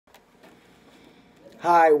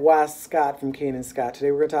Hi, Wes Scott from Kane and Scott. Today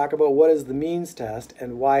we're going to talk about what is the means test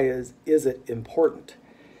and why is it important.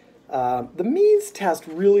 The means test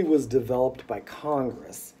really was developed by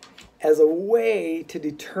Congress as a way to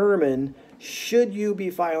determine should you be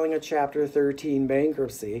filing a Chapter 13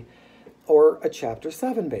 bankruptcy or a Chapter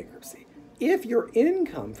 7 bankruptcy. If your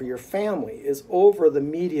income for your family is over the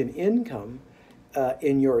median income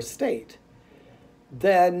in your state,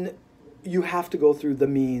 then you have to go through the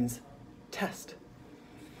means test.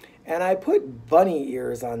 And I put bunny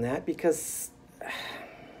ears on that because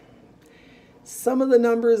some of the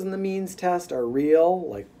numbers in the means test are real,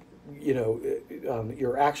 like,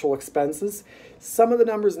 your actual expenses. Some of the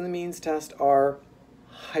numbers in the means test are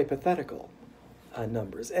hypothetical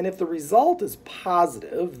numbers. And if the result is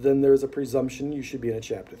positive, then there's a presumption you should be in a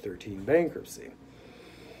Chapter 13 bankruptcy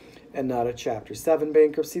and not a Chapter 7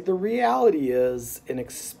 bankruptcy. The reality is an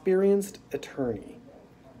experienced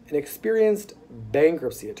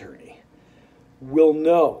bankruptcy attorney will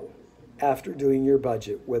know after doing your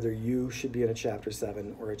budget whether you should be in a Chapter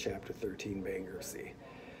 7 or a Chapter 13 bankruptcy.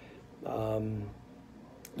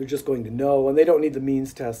 They're just going to know, and they don't need the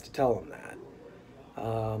means test to tell them that.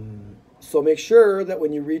 So make sure that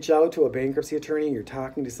when you reach out to a bankruptcy attorney, you're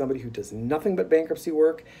talking to somebody who does nothing but bankruptcy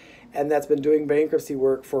work and that's been doing bankruptcy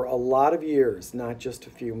work for a lot of years, not just a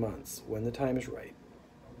few months, when the time is right.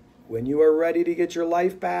 When you are ready to get your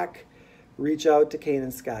life back, reach out to Kane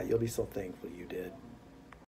and Scott. You'll be so thankful you did.